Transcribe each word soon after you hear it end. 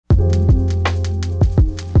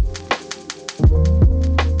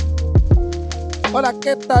Hola,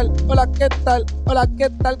 ¿qué tal? Hola, ¿qué tal? Hola, ¿qué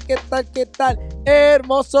tal? ¿Qué tal? ¿Qué tal?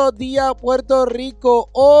 Hermoso día, Puerto Rico.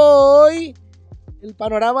 Hoy, el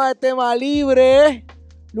panorama de tema libre.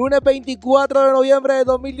 Lunes 24 de noviembre de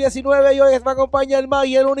 2019. Y hoy me acompaña el más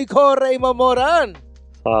y el único Raymond Morán.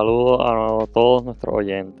 Saludos a todos nuestros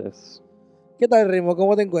oyentes. ¿Qué tal, Raymond?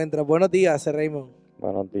 ¿Cómo te encuentras? Buenos días, Raymond.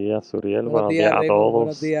 Buenos días, Suriel. Buenos Buenos días, días a Raymond. todos.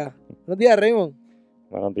 Buenos días. Buenos días, Raymond.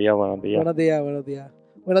 Buenos días, buenos días. Buenos días, buenos días.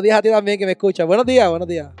 Buenos días a ti también que me escuchas. Buenos días, buenos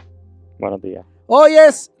días. Buenos días. Hoy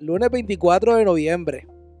es lunes 24 de noviembre.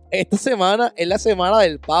 Esta semana es la semana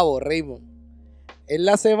del pavo, Raymond. Es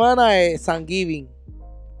la semana de Thanksgiving.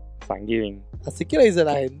 Thanksgiving. Así que le dice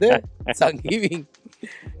la gente, Thanksgiving.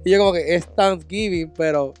 Y yo como que es Thanksgiving,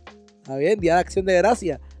 pero está bien, Día de Acción de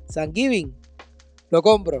Gracia. Thanksgiving. Lo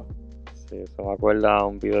compro. Sí, eso me acuerda a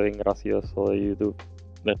un video bien gracioso de YouTube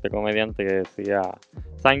de este comediante que decía: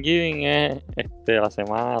 Thanksgiving es la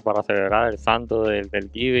semana para celebrar el santo del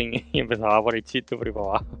giving, y empezaba por el chiste por ahí para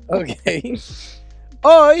abajo. Ok.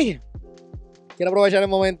 Hoy quiero aprovechar el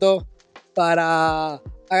momento para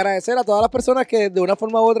agradecer a todas las personas que de una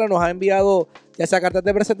forma u otra nos han enviado ya sea cartas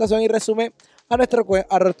de presentación y resumen a nuestro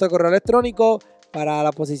correo electrónico para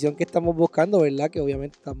la posición que estamos buscando, ¿verdad? Que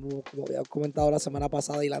obviamente estamos, como había comentado la semana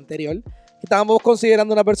pasada y la anterior, estábamos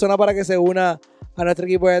considerando una persona para que se una a nuestro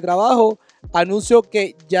equipo de trabajo. Anuncio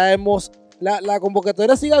que ya hemos, la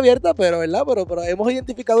convocatoria sigue abierta, pero ¿verdad? Pero hemos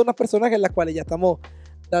identificado unas personas en las cuales ya estamos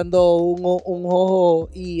dando un ojo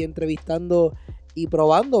y entrevistando y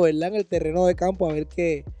probando, ¿verdad? En el terreno de campo a ver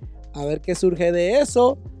qué surge de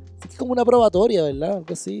eso. Así que es como una probatoria, ¿verdad?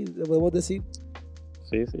 Algo así, lo podemos decir.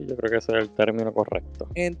 Sí, yo creo que ese es el término correcto.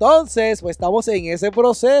 Entonces, pues estamos en ese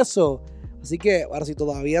proceso. Así que, ahora si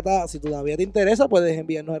todavía te interesa, puedes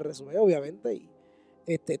enviarnos el resumen, obviamente, y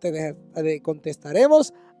te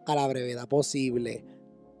contestaremos a la brevedad posible.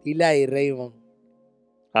 Dile ahí, Raymond.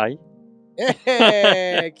 Ay.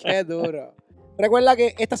 ¡Qué duro! Recuerda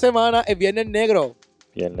que esta semana es Viernes Negro.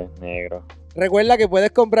 Viernes Negro. Recuerda que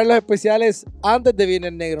puedes comprar los especiales antes de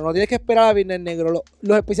Viernes Negro. No tienes que esperar a Viernes Negro.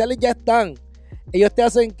 Los especiales ya están. Ellos te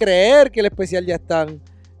hacen creer que el especial ya están.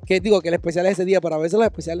 Que el especial es ese día, pero a veces los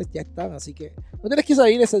especiales ya están. Así que no tienes que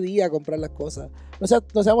salir ese día a comprar las cosas.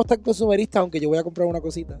 No seamos tan consumeristas, aunque yo voy a comprar una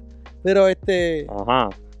cosita. Pero Ajá.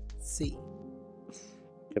 sí.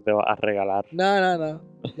 ¿Qué te vas a regalar? No.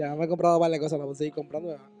 Ya me he comprado varias cosas, no voy a seguir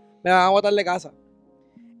comprando. Me van a botar de casa.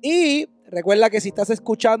 Y recuerda que si estás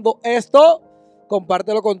escuchando esto,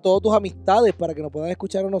 compártelo con todas tus amistades para que nos puedan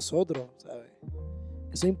escuchar a nosotros, ¿sabes?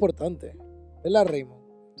 Eso es importante. ¿Verdad, Raymond?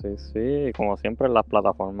 Sí, como siempre en las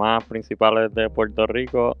plataformas principales de Puerto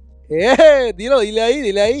Rico, Dile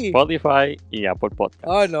ahí. Spotify y Apple Podcasts.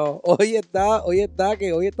 Ah, no. Hoy está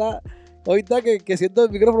que siento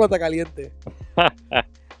el micrófono está caliente.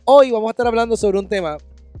 Hoy vamos a estar hablando sobre un tema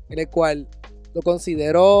en el cual lo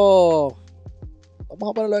considero, vamos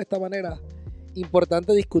a ponerlo de esta manera,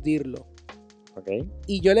 importante discutirlo. Ok.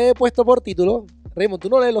 Y yo le he puesto por título, Raymond, tú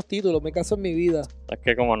no lees los títulos, me caso en mi vida. Es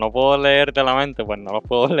que como no puedo leerte la mente, pues no los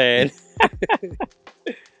puedo leer.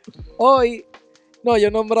 Hoy, no, yo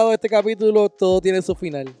he nombrado este capítulo Todo tiene su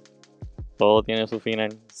final. Todo tiene su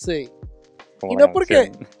final. Sí. Como Y la no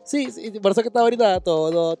porque, canción. sí, por eso que está ahorita,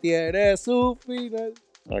 todo tiene su final.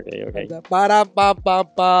 Ok. Para,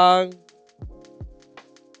 pam.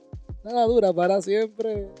 Nada dura para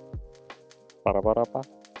siempre. Para.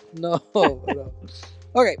 No, pero...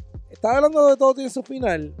 Ok, estaba hablando de Todo tiene su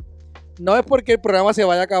final. No es porque el programa se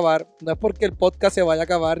vaya a acabar, no es porque el podcast se vaya a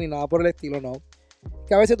acabar, ni nada por el estilo, no.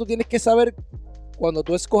 Que a veces tú tienes que saber, cuando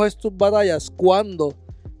tú escoges tus batallas, cuándo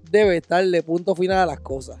debes darle punto final a las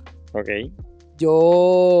cosas. Ok.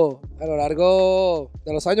 Yo, a lo largo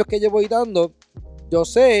de los años que llevo editando, yo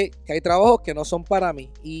sé que hay trabajos que no son para mí.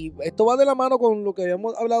 Y esto va de la mano con lo que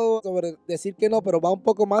habíamos hablado sobre decir que no, pero va un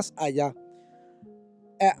poco más allá.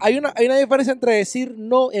 Hay una diferencia entre decir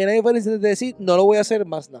no y hay una diferencia entre decir no lo voy a hacer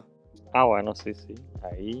más nada. Ah, bueno, sí.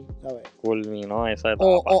 Ahí ¿Sabes? culminó esa etapa.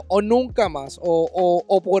 O nunca más.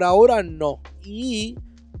 O por ahora no. Y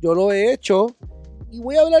yo lo he hecho. Y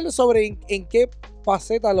voy a hablar sobre en qué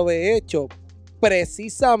faceta lo he hecho.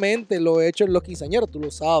 Precisamente lo he hecho en los quinceañeros, tú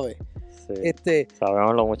lo sabes. Sí.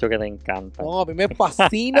 Sabemos lo mucho que te encanta. No, a mí me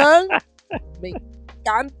fascinan. Me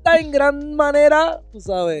encanta en gran manera, tú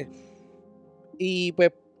sabes. Y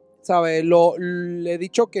pues, ¿sabes? Le he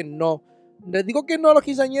dicho que no. Les digo que no a los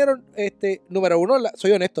quinceañeros. Número uno,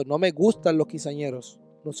 soy honesto, no me gustan los quinceañeros.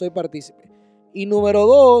 No soy partícipe. Y número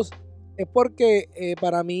dos, es porque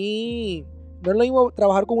para mí no es lo mismo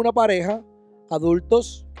trabajar con una pareja,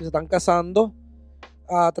 adultos que se están casando,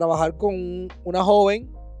 a trabajar con una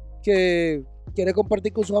joven que quiere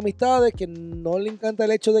compartir con sus amistades, que no le encanta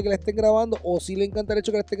el hecho de que le estén grabando, o sí le encanta el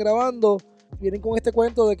hecho de que le estén grabando, vienen con este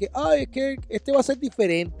cuento de que, ay, es que este va a ser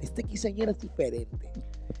diferente, este quinceañero es diferente.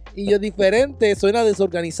 Y yo, diferente suena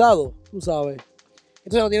desorganizado, tú sabes.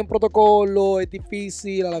 Entonces no tienen protocolo, es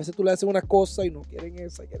difícil, a la vez tú le haces unas cosas y no quieren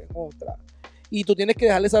esa, quieren otra. Y tú tienes que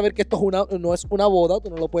dejarle saber que esto no es una boda, tú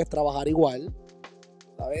no lo puedes trabajar igual,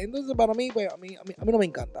 ¿sabes? Entonces para mí, pues, a mí no me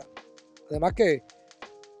encanta. Además que,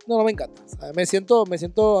 no me encanta. ¿Sabes? A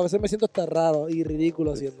veces me siento hasta raro y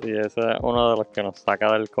ridículo haciendo. Sí, ese es uno de los que nos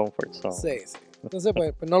saca del comfort zone. Sí. Entonces,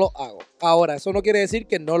 pues no lo hago. Ahora, eso no quiere decir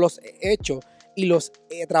que no los he hecho y los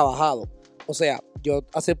he trabajado. O sea, yo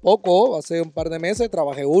hace un par de meses,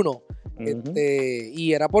 trabajé uno.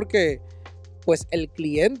 Y era porque, pues, el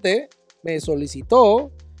cliente me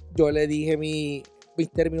solicitó, yo le dije mis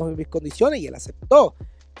términos y mis condiciones y él aceptó.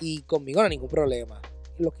 Y conmigo no hay ningún problema.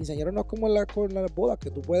 Los quinceañeros no es como con las bodas,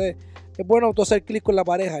 que tú puedes, es bueno tú hacer clic con la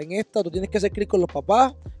pareja. En esta tú tienes que hacer clic con los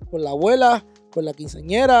papás, con la abuela, con la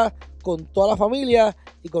quinceañera, con toda la familia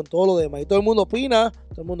y con todo lo demás. Y todo el mundo opina,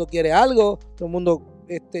 todo el mundo quiere algo, todo el mundo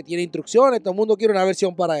tiene instrucciones, todo el mundo quiere una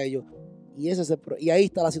versión para ellos. Y ahí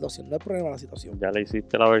está la situación, no hay problema la situación. Ya le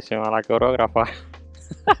hiciste la versión a la coreógrafa.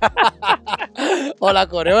 O la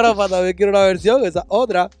coreógrafa también quiere una versión, esa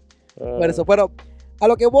otra. Pero a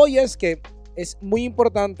lo que voy es que es muy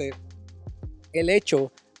importante el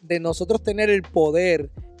hecho de nosotros tener el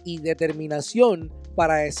poder y determinación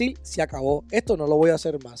para decir, se acabó, esto no lo voy a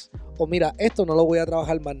hacer más. O mira, esto no lo voy a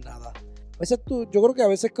trabajar más nada. A veces yo creo que a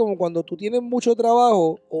veces como cuando tú tienes mucho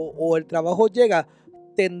trabajo o el trabajo llega,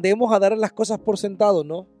 tendemos a dar las cosas por sentado,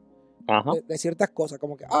 ¿no? Ajá. De ciertas cosas,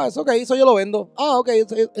 como que, eso ok, eso yo lo vendo. Ok,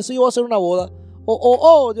 eso yo voy a hacer una boda.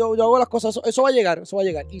 Yo hago las cosas, eso va a llegar, eso va a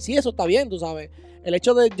llegar. Y sí, eso está bien, tú sabes. El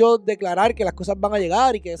hecho de yo declarar que las cosas van a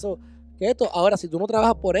llegar y que esto, ahora si tú no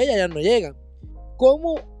trabajas por ellas, ya no llegan.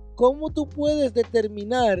 ¿Cómo tú puedes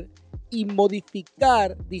determinar y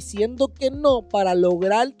modificar diciendo que no para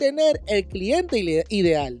lograr tener el cliente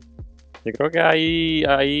ideal? Yo creo que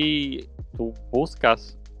ahí tú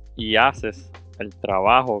buscas y haces el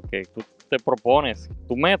trabajo que tú te propones,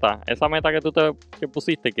 tu meta, esa meta que tú que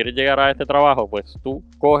pusiste, quieres llegar a este trabajo, pues tú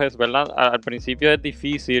coges, ¿verdad? Al principio es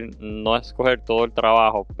difícil no escoger todo el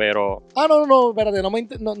trabajo, pero... No, espérate,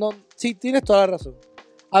 sí, tienes toda la razón.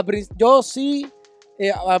 Yo sí,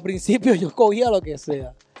 al principio yo cogía lo que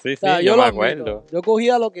sea. Sí, o sea, yo me acuerdo. Yo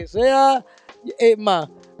cogía lo que sea, es más,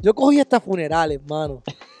 yo cogía hasta funerales, mano.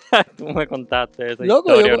 Tú me contaste esa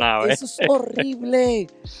Loco, historia una vez. Eso es horrible.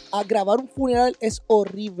 A grabar un funeral es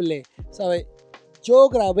horrible, ¿sabes? Yo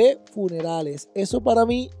grabé funerales. Eso para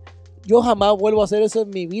mí, yo jamás vuelvo a hacer eso en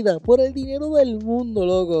mi vida. Por el dinero del mundo,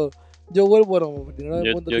 loco. El dinero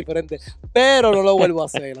del mundo es diferente. Pero no lo vuelvo a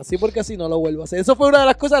hacer. Así porque así no lo vuelvo a hacer. Eso fue una de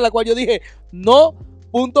las cosas en la cual yo dije, no,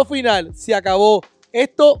 punto final, se acabó.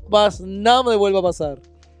 Esto más nada me vuelve a pasar.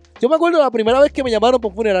 Yo me acuerdo la primera vez que me llamaron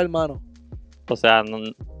por un funeral, hermano. O sea,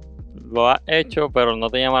 lo has hecho, pero no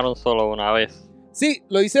te llamaron solo una vez. Sí,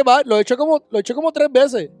 lo he hecho como 3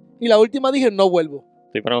 veces. Y la última dije, no vuelvo.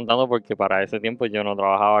 Estoy preguntando porque para ese tiempo yo no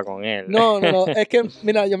trabajaba con él. No. Es que,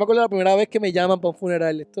 mira, yo me acuerdo la primera vez que me llaman para un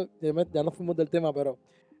funeral. Ya nos fuimos del tema, pero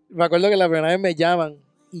me acuerdo que la primera vez me llaman.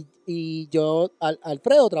 Y yo,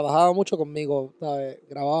 Alfredo trabajaba mucho conmigo, ¿sabes? Me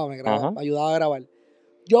grababa, me ayudaba a grabar.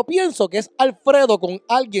 Yo pienso que es Alfredo con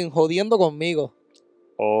alguien jodiendo conmigo.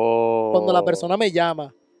 Cuando la persona me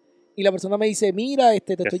llama. Y la persona me dice, mira,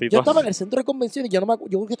 yo estaba en el centro de convenciones, yo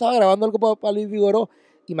creo que estaba grabando algo para Luis Vigoró,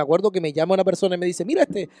 y me acuerdo que me llama una persona y me dice, mira,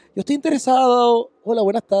 yo estoy interesado, hola,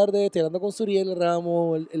 buenas tardes, estoy hablando con Suriel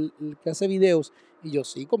Ramos, el que hace videos, y yo,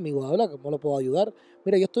 sí, conmigo habla, ¿cómo lo puedo ayudar?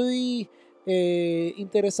 Mira, yo estoy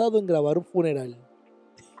interesado en grabar un funeral.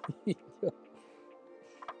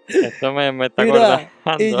 Esto me está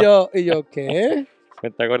acordando. Y yo, ¿qué? Me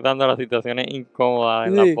está acordando de las situaciones incómodas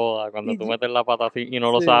en la boda, cuando tú metes la pata así y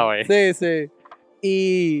no lo sabes. Sí.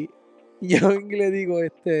 Y yo le digo,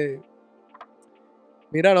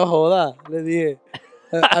 mira, no joda, le dije.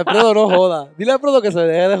 Alfredo, no joda. Dile a Alfredo que se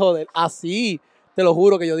deje de joder. Así, te lo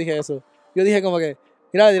juro que yo dije eso. Yo dije como que,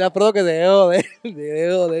 mira, dile a Alfredo que se deje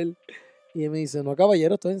de joder. Y él me dice, no,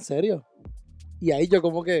 caballero, esto es en serio. Y ahí yo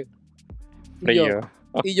como que...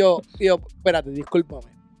 Y yo, espérate,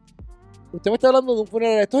 discúlpame. Usted me está hablando de un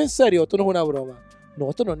funeral, ¿esto es en serio? Esto no es una broma. No,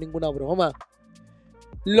 esto no es ninguna broma.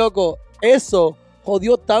 Loco, eso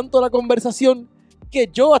jodió tanto la conversación que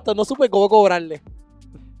yo hasta no supe cómo cobrarle.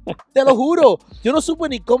 Te lo juro, yo no supe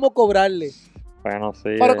ni cómo cobrarle. Bueno,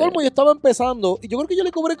 sí. Para colmo, yo estaba empezando y yo creo que yo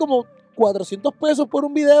le cobré como 400 pesos por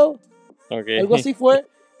un video. Okay. Algo así fue.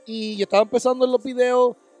 Y yo estaba empezando en los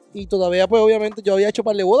videos y todavía, pues obviamente, yo había hecho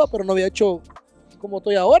par de bodas, pero no había hecho como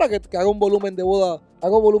estoy ahora, que hago un volumen de boda,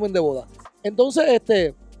 hago volumen de boda. Entonces,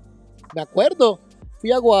 me acuerdo,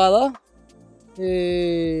 fui a Aguada,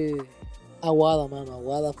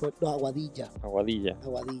 Aguada fue, no, Aguadilla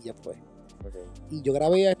fue. Okay. Y yo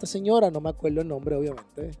grabé a esta señora, no me acuerdo el nombre,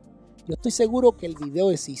 obviamente. Yo estoy seguro que el video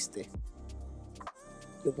existe.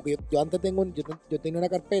 Porque yo antes yo tenía una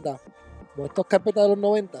carpeta, como estas carpetas de los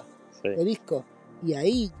 90, Sí. de discos. Y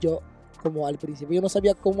ahí yo, como al principio yo no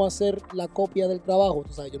sabía cómo hacer la copia del trabajo,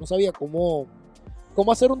 tú sabes, yo no sabía cómo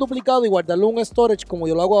hacer un duplicado y guardarlo en un storage como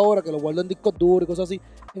yo lo hago ahora, que lo guardo en discos duros y cosas así.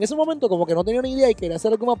 En ese momento como que no tenía ni idea y quería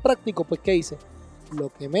hacer algo más práctico, pues ¿qué hice? Lo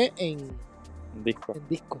quemé en Disco.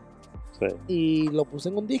 disco. Sí. Y lo puse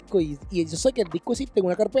en un disco y yo sé que el disco existe en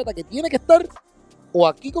una carpeta que tiene que estar o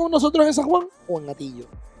aquí con nosotros en San Juan o en Atillo.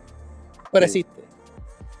 Pero Sí. existe.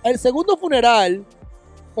 El segundo funeral,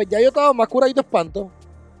 pues ya yo estaba más curadito de espanto.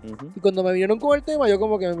 Ujú. Y cuando me vinieron con el tema, yo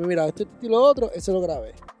como que, mira, esto y lo otro, ese lo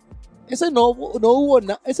grabé. Ese no hubo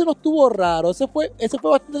nada, ese no estuvo raro, ese fue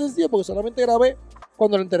bastante sencillo porque solamente grabé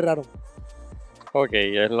cuando lo enterraron. Ok,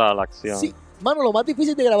 es la acción. Sí, mano, lo más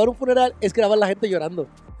difícil de grabar un funeral es grabar la gente llorando.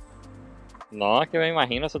 No, es que me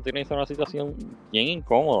imagino, eso tiene que ser una situación bien Y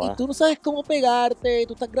incómoda. tú no sabes cómo pegarte,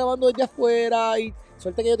 tú estás grabando desde afuera y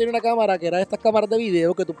suerte que yo tenía una cámara que era de estas cámaras de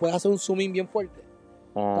video que tú puedes hacer un zoom in bien fuerte.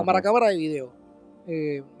 Ajá. Cámara de video.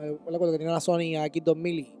 Me acuerdo cuando tenía la Sony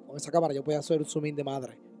X2000 y con esa cámara yo podía hacer un zoom in de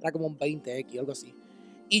madre. Era como un 20X o algo así.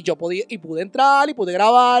 Y yo pude entrar y pude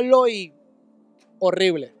grabarlo y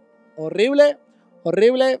horrible.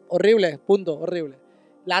 Punto, horrible.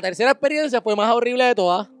 La tercera experiencia fue más horrible de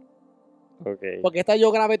todas. Ok. Porque esta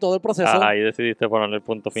yo grabé todo el proceso. Ahí decidiste ponerle el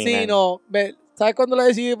punto final. Sí, no. ¿Sabes cuándo le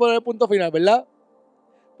decidí poner el punto final, verdad?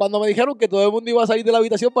 Cuando me dijeron que todo el mundo iba a salir de la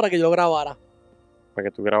habitación para que yo lo grabara. Para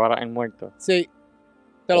que tú grabaras el muerto. Sí,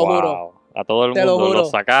 te lo juro. Wow. A todo el Te lo mundo juro. lo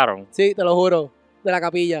sacaron. Sí, te lo juro. De la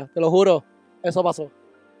capilla, te lo juro. Eso pasó.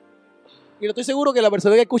 Y no estoy seguro que la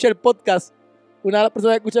persona que escucha el podcast, una de las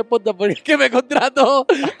personas que escucha el podcast, porque es que me contrató,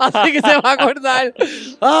 así que se va a acordar.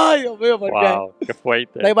 Ay, Dios mío, ¿por qué? Wow, qué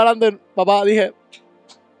fuerte. De ahí para adelante, papá, dije,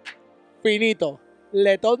 finito,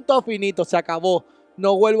 le tonto finito, se acabó.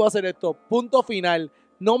 No vuelvo a hacer esto. Punto final.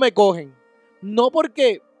 No me cogen. No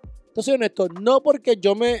porque, yo soy honesto, no porque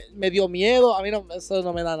yo me dio miedo. A mí no, eso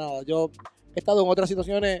no me da nada. Yo he estado en otras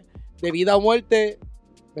situaciones de vida o muerte,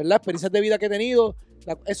 ¿verdad? Experiencias de vida que he tenido.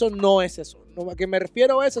 Eso no es eso. Lo que me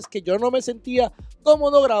refiero a eso es que yo no me sentía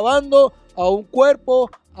cómodo grabando a un cuerpo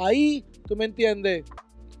ahí. ¿Tú me entiendes?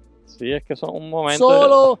 Sí, es que son un momento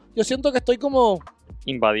Solo, yo siento que estoy como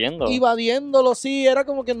invadiendo. invadiéndolo, sí, era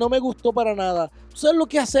como que no me gustó para nada. ¿Tú sabes lo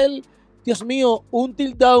que hacer, Dios mío, un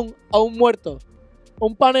tilt down a un muerto?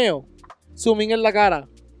 Un paneo, zoom in en la cara,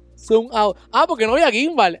 zoom out. Ah, porque no había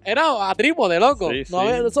gimbal, era a trípode, loco. Sí, No sí.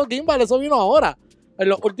 había esos gimbal, eso vino ahora, en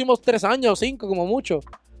los últimos 3 años, 5 como mucho.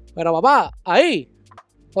 Pero papá, ahí,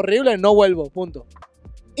 horrible, no vuelvo, punto.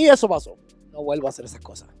 Y eso pasó, no vuelvo a hacer esas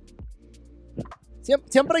cosas.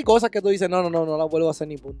 Siempre hay cosas que tú dices, no las vuelvo a hacer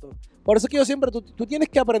ni punto. Por eso es que yo siempre, tú tienes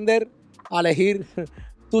que aprender a elegir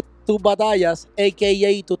tus batallas,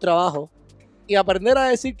 a.k.a. tu trabajo, y aprender a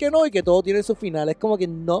decir que no y que todo tiene su final. Es como que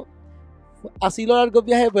no. Así lo largo el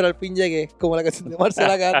viaje, pero al fin llegué, como la canción de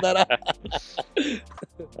Marcela Gándara.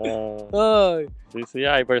 Ay, Sí,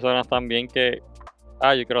 hay personas también que,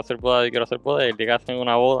 yo quiero hacer boda, y el día que hacen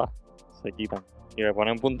una boda, se quitan y le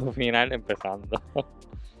ponen punto final empezando.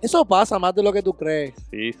 eso pasa más de lo que tú crees.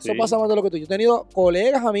 Sí. Eso pasa más de lo que tú. Yo he tenido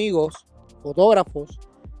colegas, amigos, fotógrafos,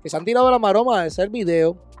 que se han tirado la maroma de hacer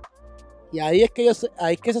video. Y ahí es que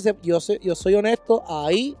yo soy honesto,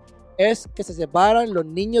 ahí es que se separan los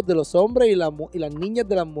niños de los hombres y las niñas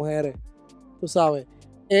de las mujeres. Tú sabes,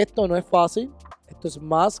 esto no es fácil, esto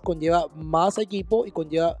es conlleva más equipo y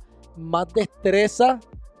conlleva más destreza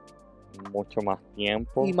Mucho más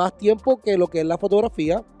tiempo. y más tiempo que lo que es la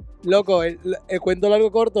fotografía. Loco, el cuento largo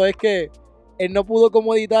corto es que él no pudo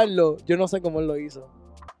como editarlo, yo no sé cómo él lo hizo.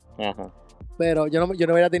 Ajá. Pero yo no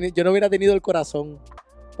hubiera tenido el corazón.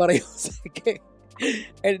 Pero yo sé que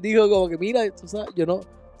él dijo como que, mira, tú sabes,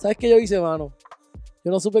 ¿sabes qué yo hice, mano?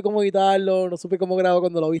 Yo no supe cómo editarlo, no supe cómo grabar,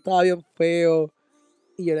 cuando lo vi estaba bien feo.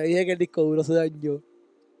 Y yo le dije que el disco duro se dañó.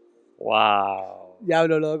 Wow.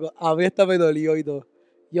 Diablo, loco, a mí hasta me dolió y todo.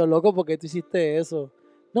 Yo, loco, ¿por qué tú hiciste eso?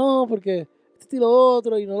 No, porque este y lo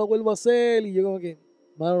otro y no lo vuelvo a hacer. Y yo como que,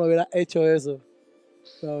 mano, no hubiera hecho eso,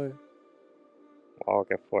 ¿sabes? Wow,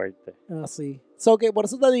 qué fuerte. Así. So que por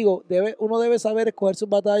eso te digo, uno debe saber escoger sus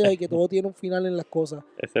batallas y que todo tiene un final en las cosas.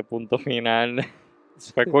 Ese punto final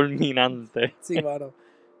fue culminante. Sí, mano.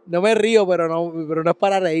 No me río, pero no es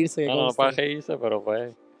para reírse. No para reírse, pero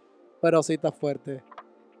pues. Pero sí está fuerte.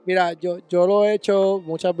 Mira, yo lo he hecho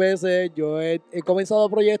muchas veces. Yo he comenzado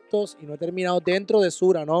proyectos y no he terminado dentro de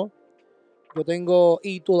Sura, ¿no? Yo tengo,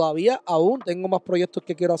 y todavía aún tengo más proyectos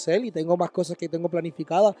que quiero hacer y tengo más cosas que tengo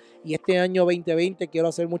planificadas. Y este año 2020 quiero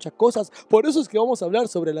hacer muchas cosas. Por eso es que vamos a hablar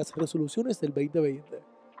sobre las resoluciones del 2020.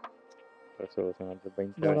 Resoluciones del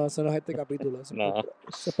 2020. No, eso no es este capítulo. Eso, No.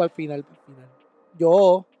 eso es para el final,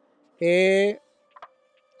 Yo he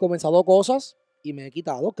comenzado cosas y me he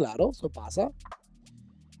quitado, claro, eso pasa.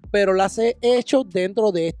 Pero las he hecho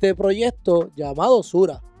dentro de este proyecto llamado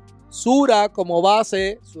Sura. Sura como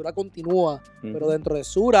base, Sura continúa, pero dentro de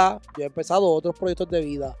Sura yo he empezado otros proyectos de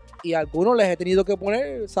vida y algunos les he tenido que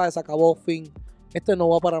poner, ¿sabes? Acabó, fin. Este no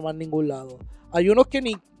va para más ningún lado. Hay unos que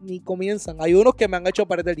ni comienzan, hay unos que me han hecho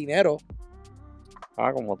perder dinero.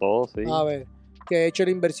 Como todo, sí. A ver, que he hecho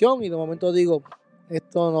la inversión y de momento digo,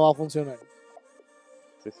 esto no va a funcionar.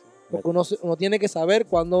 Sí. Porque uno tiene que saber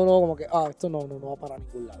cuando uno como que, esto no va para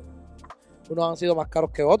ningún lado. Unos han sido más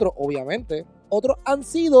caros que otros, obviamente. Otros han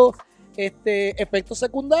sido efectos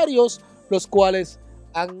secundarios, los cuales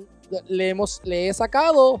le he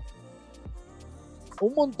sacado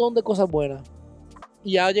un montón de cosas buenas.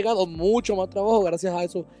 Y ha llegado mucho más trabajo gracias a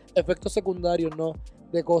esos efectos secundarios, ¿no?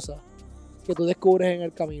 De cosas que tú descubres en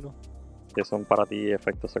el camino. ¿Qué son para ti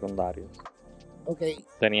efectos secundarios? Ok.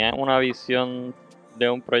 Tenías una visión de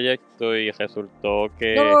un proyecto y resultó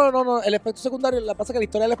que... No. El efecto secundario, la pasa que la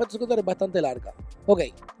historia del efecto secundario es bastante larga. Ok.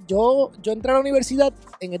 Yo entré a la universidad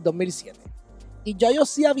en el 2007. Y ya yo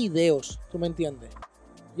hacía videos, ¿tú me entiendes?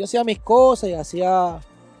 Yo hacía mis cosas y hacía...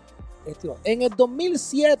 En el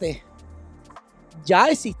 2007 ya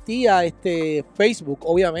existía Facebook,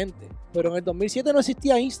 obviamente. Pero en el 2007 no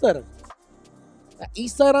existía Instagram.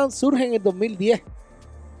 Instagram surge en el 2010.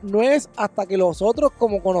 No es hasta que nosotros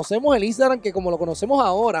como conocemos el Instagram, que como lo conocemos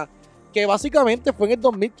ahora, que básicamente fue en el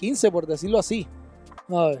 2015, por decirlo así.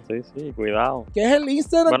 A ver. Sí, cuidado. ¿Qué es el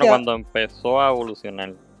Instagram? Bueno, cuando empezó a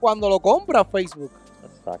evolucionar. Cuando lo compra Facebook.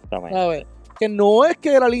 Exactamente. A ver, que no es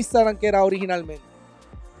que era el Instagram que era originalmente.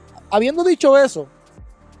 Habiendo dicho eso,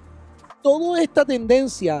 toda esta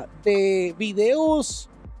tendencia de videos,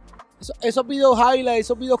 esos videos highlights,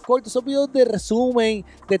 esos videos cortos, esos videos de resumen,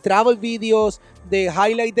 de travel videos, de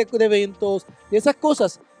highlight de eventos, de esas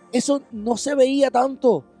cosas, eso no se veía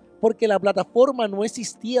tanto porque la plataforma no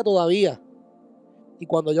existía todavía. Y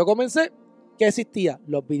cuando yo comencé, ¿qué existía?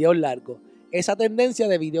 Los videos largos. Esa tendencia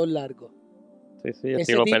de videos largos. Sí,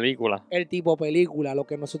 estilo película. El tipo película, lo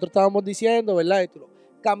que nosotros estábamos diciendo, ¿verdad?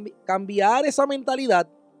 Cambiar esa mentalidad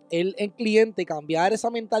en cliente, cambiar esa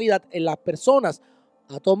mentalidad en las personas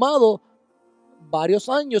ha tomado varios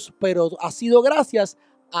años, pero ha sido gracias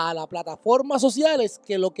a las plataformas sociales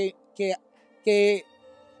que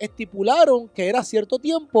estipularon que era cierto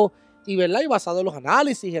tiempo y, ¿verdad? Y basado en los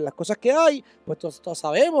análisis, en las cosas que hay, pues todos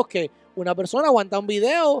sabemos que una persona aguanta un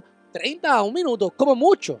video 30 a un minuto, como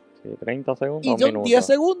mucho. Sí, 30 segundos. Y son 10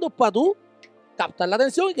 segundos para tú captar la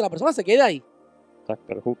atención y que la persona se quede ahí.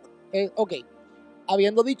 Exacto, el hook. Ok.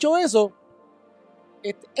 Habiendo dicho eso,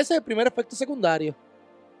 ese es el primer efecto secundario.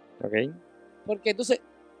 Ok. Porque entonces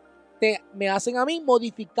me hacen a mí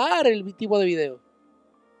modificar el tipo de video.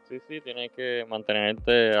 Sí, tienes que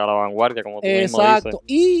mantenerte a la vanguardia, como tú mismo dices. Exacto.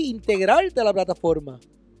 Y integrarte a la plataforma.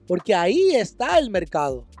 Porque ahí está el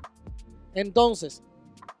mercado. Entonces,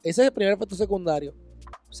 ese es el primer efecto secundario.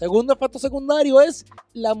 Segundo efecto secundario es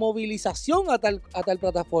la movilización a tal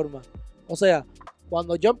plataforma. O sea,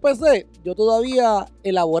 cuando yo empecé, yo todavía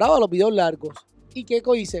elaboraba los videos largos. ¿Y qué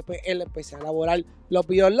hice? Pues empecé a elaborar los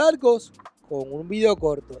videos largos con un video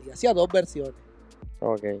corto. Y hacía 2 versiones.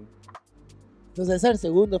 Ok. Entonces ese es el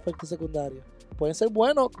segundo efecto secundario. Pueden ser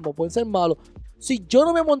buenos como pueden ser malos. Si yo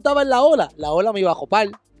no me montaba en la ola me iba a jopar.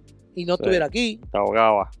 Y no estuviera aquí. Te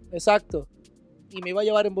ahogaba. Exacto. Y me iba a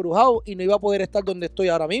llevar embrujado y no iba a poder estar donde estoy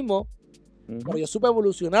ahora mismo. Pero yo supe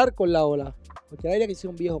evolucionar con la ola. Porque diría que soy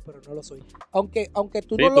un viejo, pero no lo soy. Aunque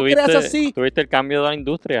tú no lo creas así. Tuviste el cambio de la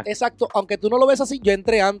industria. Exacto. Aunque tú no lo ves así, yo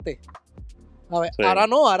entré antes. A ver, ahora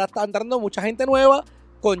no. Ahora está entrando mucha gente nueva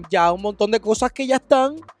con ya un montón de cosas que ya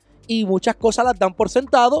están. Y muchas cosas las dan por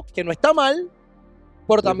sentado, que no está mal.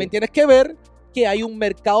 Pero también tienes que ver que hay un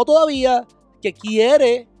mercado todavía que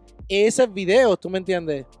quiere esos videos. ¿Tú me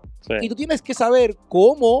entiendes? Sí. Y tú tienes que saber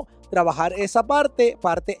cómo trabajar esa parte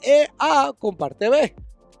A con parte B.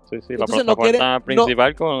 Sí, la plataforma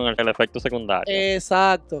principal con el efecto secundario.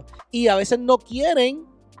 Exacto. Y a veces no quieren,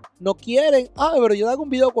 pero yo hago un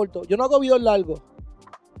video corto, yo no hago videos largos.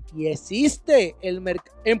 Y existe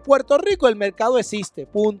en Puerto Rico el mercado existe,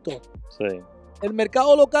 punto. Sí. El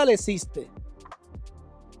mercado local existe.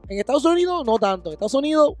 En Estados Unidos no tanto. En Estados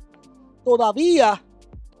Unidos todavía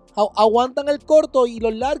aguantan el corto y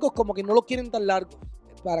los largos como que no lo quieren tan largos.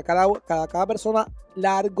 Para cada persona,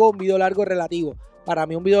 un video largo es relativo. Para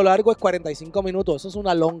mí un video largo es 45 minutos. Eso es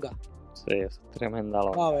una longa. Sí, eso es tremenda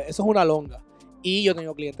longa. A ver, eso es una longa. Y yo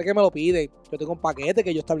tengo clientes que me lo piden. Yo tengo un paquete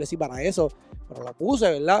que yo establecí para eso. Pero lo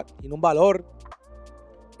puse, ¿verdad? Tiene un valor.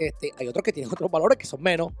 Hay otros que tienen otros valores que son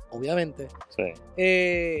menos, obviamente. Sí.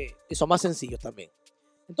 Y son más sencillos también.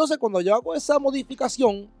 Entonces, cuando yo hago esa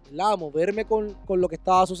modificación, ¿verdad? A moverme con lo que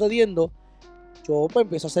estaba sucediendo, yo pues,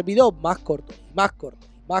 empiezo a hacer videos más cortos, más cortos,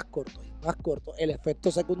 más cortos, más cortos. El efecto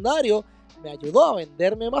secundario me ayudó a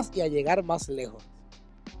venderme más y a llegar más lejos.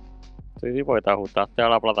 Sí, porque te ajustaste a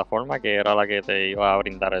la plataforma que era la que te iba a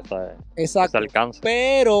brindar ese alcance.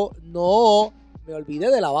 Pero no me olvidé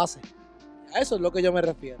de la base. A eso es lo que yo me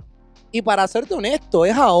refiero. Y para serte honesto,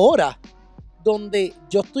 es ahora donde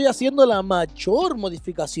yo estoy haciendo la mayor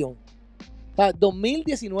modificación. O sea,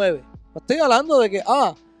 2019. No estoy hablando de que,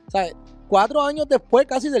 o sea, 4 años después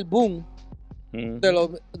casi del boom.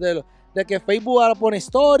 De que Facebook ahora pone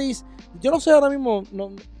stories. Yo no sé ahora mismo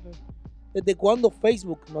desde cuándo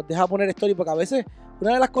Facebook nos deja poner stories, porque a veces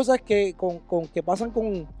una de las cosas que pasan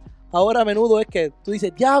con ahora a menudo es que tú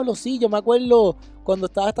dices, diablo, sí, yo me acuerdo cuando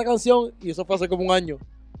estaba esta canción y eso fue hace como un año.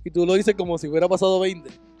 Y tú lo dices como si hubiera pasado 20.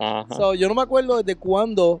 So, yo no me acuerdo desde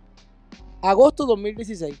cuándo. Agosto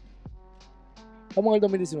 2016. Estamos en el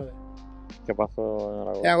 2019. ¿Qué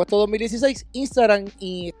pasó en agosto 2016? Instagram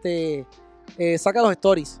y saca los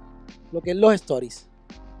stories. Lo que es los stories.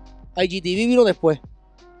 IGTV vino después.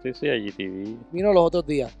 Sí, IGTV. Vino los otros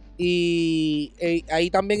días. Y ahí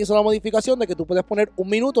también hizo la modificación de que tú puedes poner 1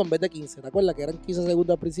 minuto en vez de 15. ¿Te acuerdas? Que eran 15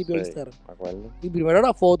 segundos al principio de Instagram. Me acuerdo. Y primero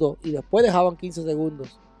era foto y después dejaban 15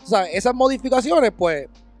 segundos. O sea, esas modificaciones, pues,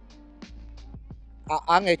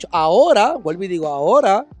 han hecho. Ahora, vuelvo y digo,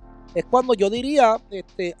 ahora es cuando yo diría,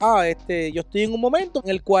 yo estoy en un momento en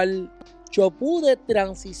el cual yo pude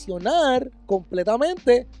transicionar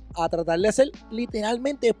completamente a tratar de hacer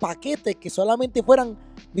literalmente paquetes que solamente fueran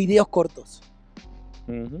videos cortos.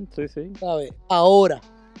 Sí. ¿Sabes? Ahora.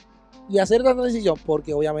 Y hacer la transición,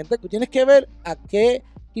 porque obviamente tú tienes que ver a qué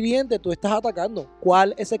cliente tú estás atacando.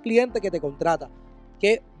 ¿Cuál es el cliente que te contrata?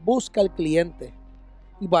 ¿Qué busca el cliente?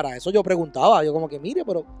 Y para eso yo preguntaba, yo como que mire,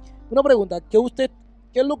 pero una pregunta, ¿qué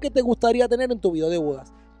es lo que te gustaría tener en tu video de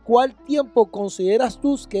bodas? ¿Cuál tiempo consideras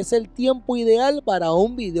tú que es el tiempo ideal para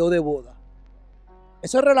un video de boda?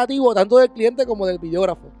 Eso es relativo tanto del cliente como del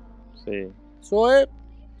videógrafo. Sí. Eso es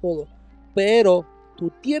todo. Pero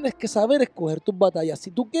tú tienes que saber escoger tus batallas. Si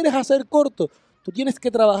tú quieres hacer corto, tú tienes que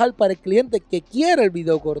trabajar para el cliente que quiere el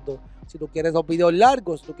video corto. Si tú quieres los videos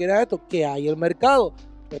largos, si tú quieres esto, que hay el mercado.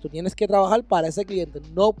 Pero tú tienes que trabajar para ese cliente.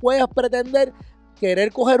 No puedes pretender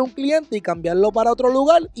querer coger un cliente y cambiarlo para otro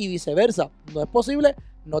lugar y viceversa. No es posible,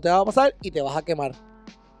 no te va a pasar y te vas a quemar.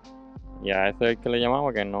 Ya, ese es el que le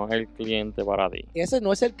llamamos que no es el cliente para ti. Ese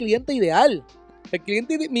no es el cliente ideal.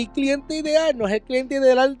 Mi cliente ideal no es el cliente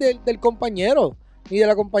ideal del compañero ni de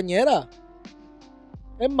la compañera.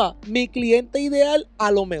 Es más, mi cliente ideal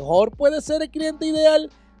a lo mejor puede ser el cliente ideal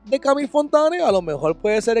de Camille Fontane, a lo mejor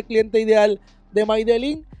puede ser el cliente ideal de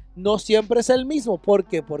Maydelin. No siempre es el mismo. ¿Por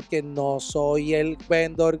qué? Porque no soy el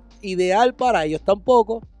vendor ideal para ellos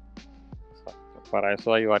tampoco. Exacto. Para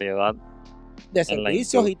eso hay variedad de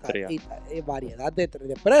servicios y variedad de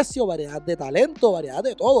precios, variedad de talento, variedad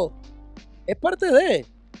de todo. Es parte de.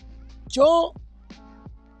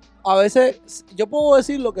 A veces, yo puedo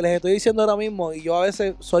decir lo que les estoy diciendo ahora mismo y yo a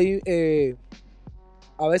veces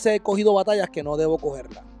a veces he cogido batallas que no debo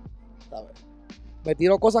cogerlas, ¿sabes? Me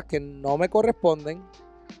tiro cosas que no me corresponden,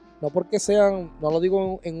 no porque sean, no lo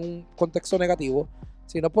digo en un contexto negativo,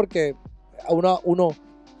 sino porque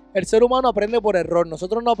el ser humano aprende por error.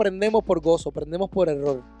 Nosotros no aprendemos por gozo, aprendemos por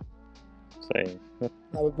error. Sí.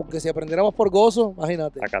 Porque si aprendiéramos por gozo,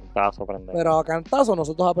 imagínate. A cantazo aprendemos. Pero a cantazo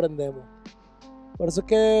nosotros aprendemos. Por eso es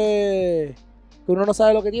que uno no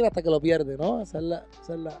sabe lo que tiene hasta que lo pierde, ¿no? Esa es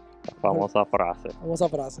la famosa frase. Famosa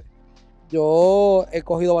frase. Yo he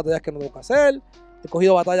cogido batallas que no tengo que hacer. He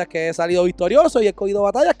cogido batallas que he salido victorioso y he cogido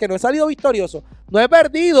batallas que no he salido victorioso. No he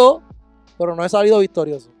perdido, pero no he salido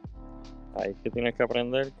victorioso. Ahí que tienes que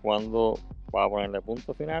aprender cuándo vas a ponerle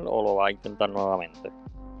punto final o lo vas a intentar nuevamente.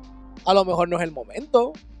 A lo mejor no es el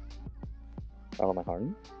momento. A lo mejor.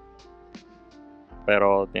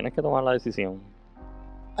 Pero tienes que tomar la decisión.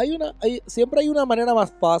 Siempre hay una manera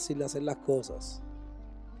más fácil de hacer las cosas.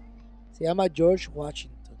 Se llama George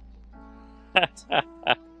Washington.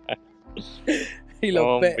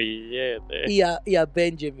 y a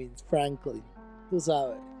Benjamin Franklin. Tú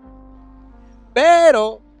sabes.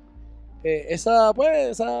 Pero esa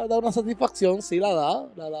da una satisfacción, sí la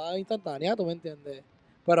da instantánea, ¿tú me entiendes?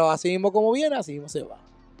 Pero así mismo como viene, así mismo se va.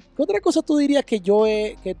 ¿Qué otra cosa tú dirías que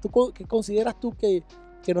que consideras tú que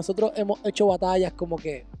nosotros hemos hecho batallas como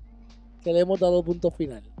que le hemos dado punto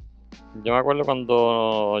final? Yo me acuerdo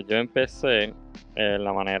cuando yo empecé,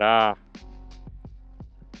 la manera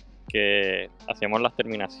que hacíamos las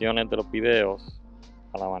terminaciones de los videos,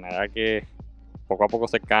 a la manera que poco a poco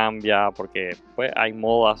se cambia, porque pues hay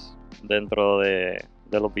modas dentro de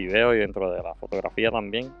los videos y dentro de la fotografía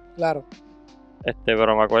también. Claro.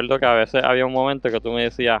 Pero me acuerdo que a veces había un momento que tú me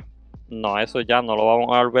decías, no, eso ya no lo vamos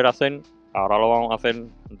a volver a hacer, ahora lo vamos a hacer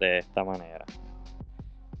de esta manera.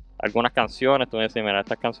 Algunas canciones, tú me decías, mira,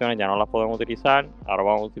 estas canciones ya no las podemos utilizar, ahora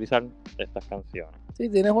vamos a utilizar estas canciones. Sí,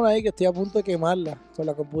 tienes una ahí que estoy a punto de quemarla con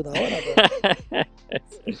la computadora.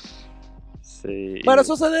 Sí. Pero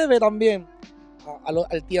eso se debe también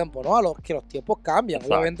al tiempo, ¿no? A los que los tiempos cambian.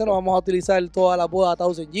 Exacto. Obviamente no vamos a utilizar toda la boda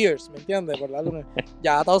 1000 Years, ¿me entiendes?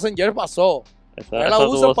 Ya 1000 Years pasó. Ya la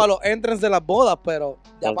usan para los entrance de las bodas, pero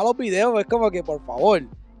ya para los videos es como que, por favor.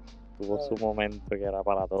 Tuvo su momento que era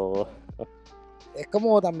para todo. Es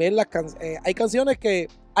como también hay canciones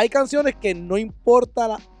que no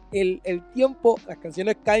importa el tiempo, las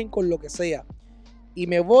canciones caen con lo que sea. Y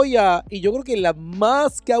yo creo que la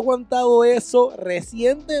más que ha aguantado eso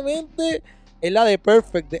recientemente es la de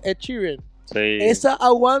Perfect, de Ed Sheeran. Sí. Esa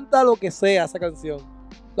aguanta lo que sea, esa canción.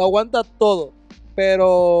 Lo aguanta todo.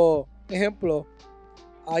 Pero, ejemplo,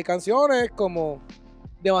 hay canciones como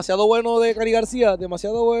Demasiado Bueno de Cani García,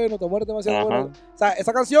 Demasiado Bueno, Tu Amor es Demasiado Bueno. O sea,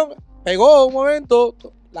 esa canción pegó un momento,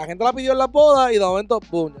 la gente la pidió en la boda y de momento,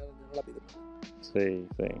 boom, ya no la piden. Sí,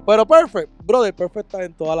 sí. Pero Perfect, brother, Perfect está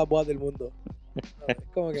en todas las bodas del mundo. Es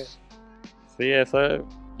como que... Sí, eso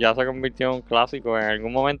ya se convirtió en un clásico. En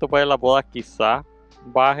algún momento pues las bodas quizás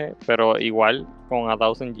baje, pero igual con A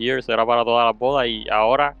Thousand Years era para todas las bodas y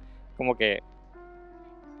ahora como que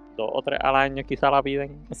 2 o 3 al año quizás la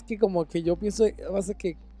piden. Es que como que yo pienso, a veces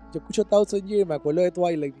que yo escucho 1000 Years y me acuerdo de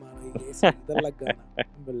Twilight, mano, y que se me quitan las ganas,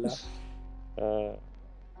 en verdad.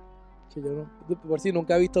 Que yo no, por si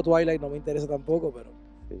nunca he visto Twilight, no me interesa tampoco, pero...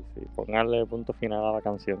 Sí, pónganle punto final a la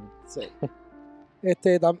canción. Sí.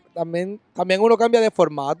 También uno cambia de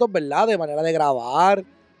formatos, ¿verdad? De manera de grabar.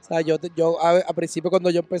 O sea, yo al principio cuando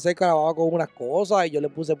yo empecé grababa con unas cosas y yo le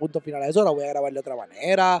puse punto final a eso, ahora voy a grabar de otra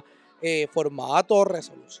manera. Formatos,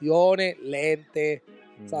 resoluciones, lentes,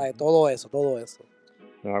 ¿sabes? Todo eso.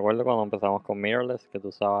 Me acuerdo cuando empezamos con mirrorless, que tú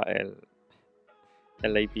usabas el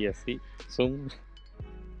APS-C Zoom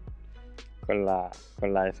con la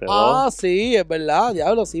S2. Ah, sí, es verdad,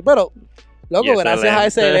 diablo, sí, pero loco, gracias a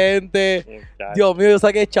ese lente. Dios mío, yo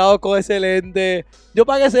saqué chavo con ese lente. Yo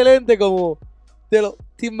pagué ese lente como,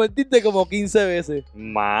 sin mentirte, como 15 veces.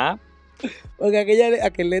 Más. Porque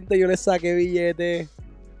aquel lente yo le saqué billetes.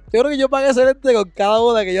 Yo creo que yo pagué ese lente con cada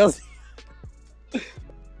boda que yo hacía.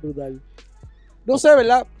 Brutal. No sé,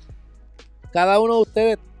 ¿verdad? Cada uno de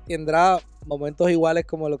ustedes tendrá momentos iguales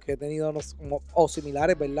como los que he tenido o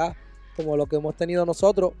similares, ¿verdad? Como los que hemos tenido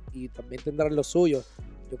nosotros y también tendrán los suyos.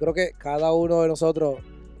 Yo creo que cada uno de nosotros,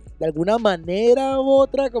 de alguna manera u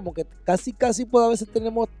otra, como que casi pues a veces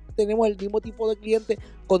tenemos el mismo tipo de cliente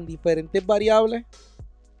con diferentes variables.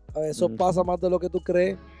 A veces eso pasa más de lo que tú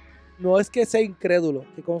crees. No es que sea incrédulo,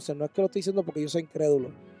 que conste, no es que lo estoy diciendo porque yo soy incrédulo.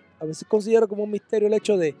 A veces considero como un misterio el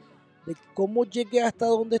hecho de cómo llegué hasta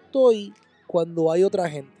donde estoy cuando hay otra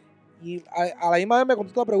gente. Y a la misma vez me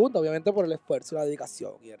contesto la pregunta, obviamente por el esfuerzo, la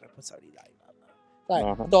dedicación y la responsabilidad.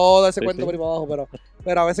 ¿Sabes? Todo ese cuento por ahí para abajo,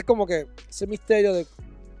 pero a veces como que ese misterio de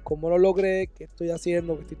cómo lo logré, qué estoy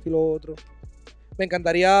haciendo, qué esto y lo otro. Me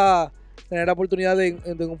encantaría tener la oportunidad de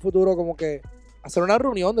en un futuro como que hacer una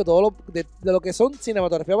reunión de todo de lo que son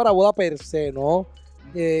cinematografía para boda per se, ¿no?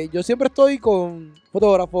 Yo siempre estoy con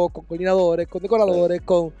fotógrafos, con coordinadores, con decoradores,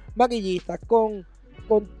 con maquillistas, con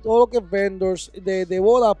todo lo que es vendors de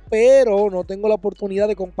boda, pero no tengo la oportunidad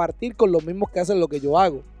de compartir con los mismos que hacen lo que yo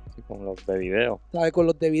hago. Sí, con los de video. ¿Sabes? Con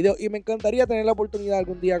los de video. Y me encantaría tener la oportunidad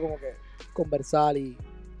algún día como que conversar y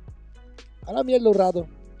a la mierda un rato.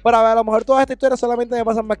 Pero a lo mejor todas estas historias solamente me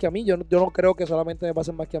pasan más que a mí. Yo no creo que solamente me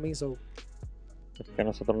pasen más que a mí. So. Es que a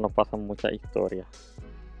nosotros nos pasan muchas historias.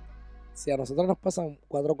 Sí, a nosotros nos pasan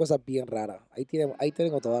 4 cosas bien raras. Ahí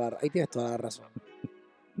tienes toda la razón.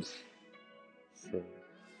 Sí.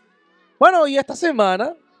 Bueno, y esta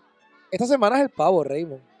semana es el pavo,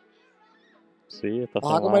 Raymond. Sí, esta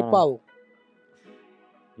 ¿Vas a comer pavo?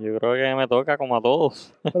 Yo creo que me toca como a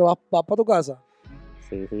todos. ¿Pero vas para tu casa?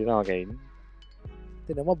 Sí, tengo que ir.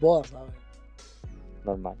 Tenemos bodas, ¿sabes?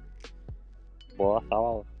 Normal. Boda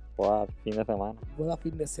sábado, boda fin de semana. Boda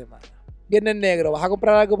fin de semana. Viernes negro, ¿vas a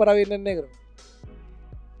comprar algo para Viernes negro?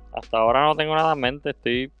 Hasta ahora no tengo nada en mente,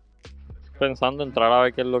 estoy pensando entrar a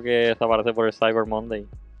ver qué es lo que desaparece por el Cyber Monday.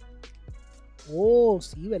 Oh,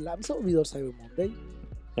 sí, ¿verdad? Me se me olvidó el Cyber Monday.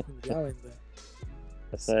 Definitivamente.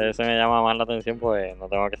 Ese me llama más la atención porque no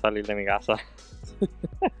tengo que salir de mi casa.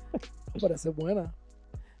 Me parece buena.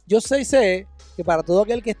 Yo sé que para todo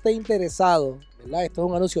aquel que esté interesado, ¿verdad? Esto es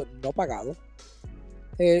un anuncio no pagado.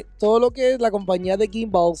 Todo lo que es la compañía de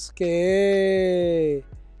gimbals, que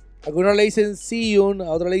algunos le dicen Zhiyun,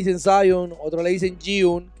 a otros le dicen Zion, otros le dicen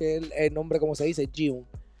Jiyun, que es el nombre como se dice, Jiyun.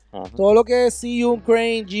 Ajá. Todo lo que es Zhiyun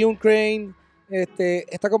Crane, Jiyun Crane,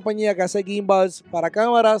 esta compañía que hace gimbals para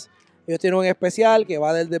cámaras, ellos tienen un especial que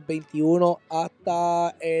va desde el 21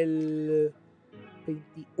 hasta el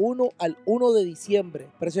 21 al 1 de diciembre.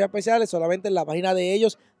 Precios especiales solamente en la página de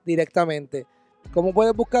ellos directamente. ¿Cómo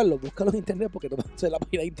puedes buscarlo? Búscalo en internet porque no sé la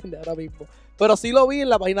página de internet ahora mismo. Pero sí lo vi en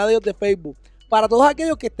la página de ellos de Facebook. Para todos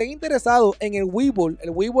aquellos que estén interesados en el Weeble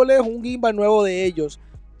es un gimbal nuevo de ellos.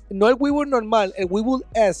 No el Weeble normal, el Weeble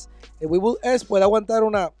S. El Weeble S puede aguantar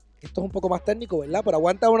esto es un poco más técnico, ¿verdad? Pero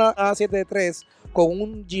aguanta una A7 III con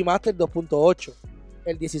un G-Master 2.8.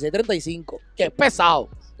 El 1635, que es pesado.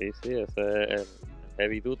 Sí, ese es el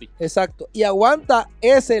Heavy Duty. Exacto. Y aguanta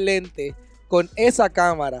ese lente con esa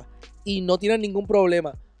cámara y no tienen ningún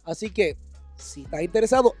problema. Así que, si estás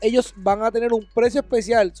interesado, ellos van a tener un precio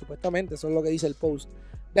especial, supuestamente, eso es lo que dice el post,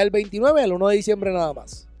 del 29 al 1 de diciembre nada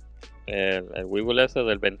más. El Weeble S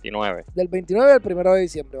del 29. Del 29 al 1 de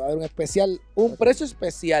diciembre va a haber un especial, un precio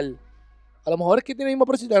especial. A lo mejor es que tiene el mismo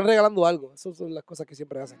precio y te están regalando algo. Esas son las cosas que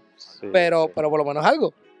siempre hacen. Sí, Pero sí. por lo menos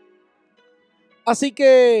algo. Así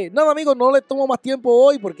que, nada, amigos, no les tomo más tiempo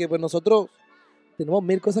hoy porque pues nosotros tenemos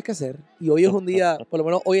 1000 cosas que hacer. Y hoy es un día, por lo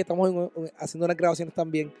menos hoy estamos haciendo unas grabaciones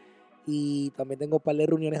también. Y también tengo un par de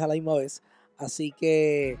reuniones a la misma vez. Así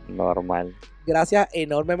que, Normal. gracias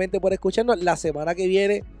enormemente por escucharnos. La semana que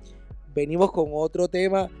viene venimos con otro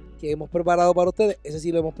tema que hemos preparado para ustedes. Ese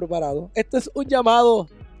sí lo hemos preparado. Esto es un llamado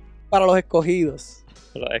para los escogidos.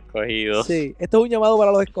 Los escogidos. Sí, esto es un llamado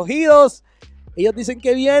para los escogidos. Ellos dicen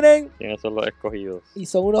que vienen ¿Quiénes son los escogidos? y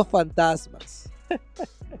son unos fantasmas.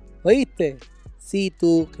 ¿Oíste? Sí,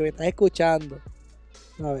 tú que me estás escuchando.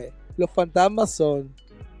 A ver, los fantasmas son...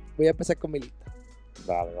 Voy a empezar con mi lista.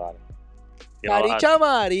 Dale. Caricha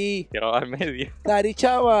Marí. Quiero dar medio.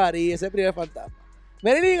 Caricha Marí, ese es el primer fantasma.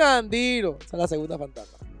 Marilyn Andino, esa es la segunda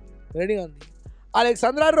fantasma. Marilyn Andino.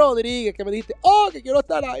 Alexandra Rodríguez, que me dijiste, oh, que quiero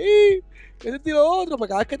estar ahí. Ese tiro otro, porque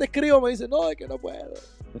cada vez que te escribo me dice, no, es que no puedo.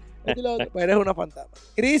 Pues eres una fantasma.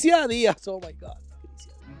 Crisia Díaz, oh my God.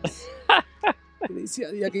 Crisia Díaz.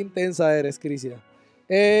 Crisia Díaz, qué intensa eres, Crisia.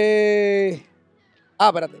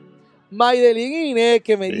 Espérate. Maydelin Inés,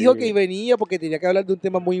 que me Sí. dijo que venía porque tenía que hablar de un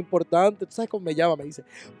tema muy importante. ¿Tú sabes cómo me llama? Me dice,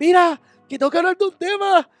 mira, que tengo que hablar de un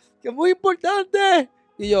tema que es muy importante.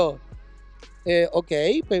 Y yo, ok,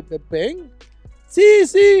 ven.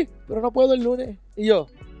 Sí, pero no puedo el lunes. Y yo,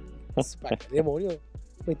 ¿para qué demonios?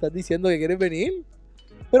 ¿Me estás diciendo que quieres venir?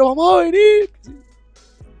 Pero vamos a venir. Sí.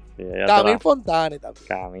 Sí, ella Camil Fontane también.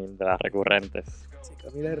 Camil de las recurrentes. Sí,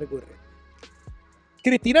 Camila es recurrente.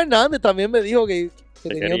 Cristina Hernández también me dijo que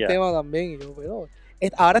tenía quería. un tema también. Y yo, pero,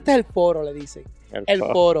 ahora este es el foro, le dicen. El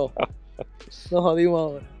foro. foro. Nos jodimos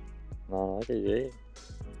ahora. No, que llegue.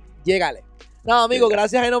 Llégale. Nada, amigos, Llega.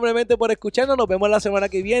 gracias enormemente por escucharnos. Nos vemos la semana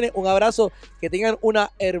que viene. Un abrazo. Que tengan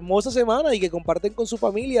una hermosa semana y que comparten con su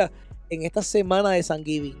familia en esta semana de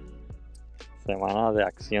Thanksgiving. Semana de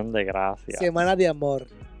acción de gracias. Semana de amor.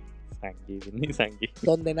 Thanksgiving, ni Thanksgiving.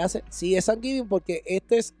 Donde nace. Sí, es Thanksgiving porque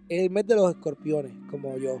este es el mes de los escorpiones,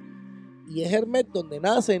 como yo. Y es el mes donde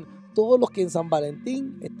nacen todos los que en San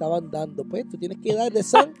Valentín estaban dando. Pues tú tienes que dar de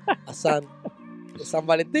San a San. De San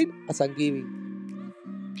Valentín a Thanksgiving.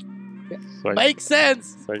 Suerte, Make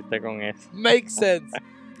sense. suerte con eso. Make sense.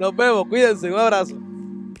 Nos vemos. Cuídense. Un abrazo.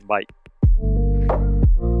 Bye.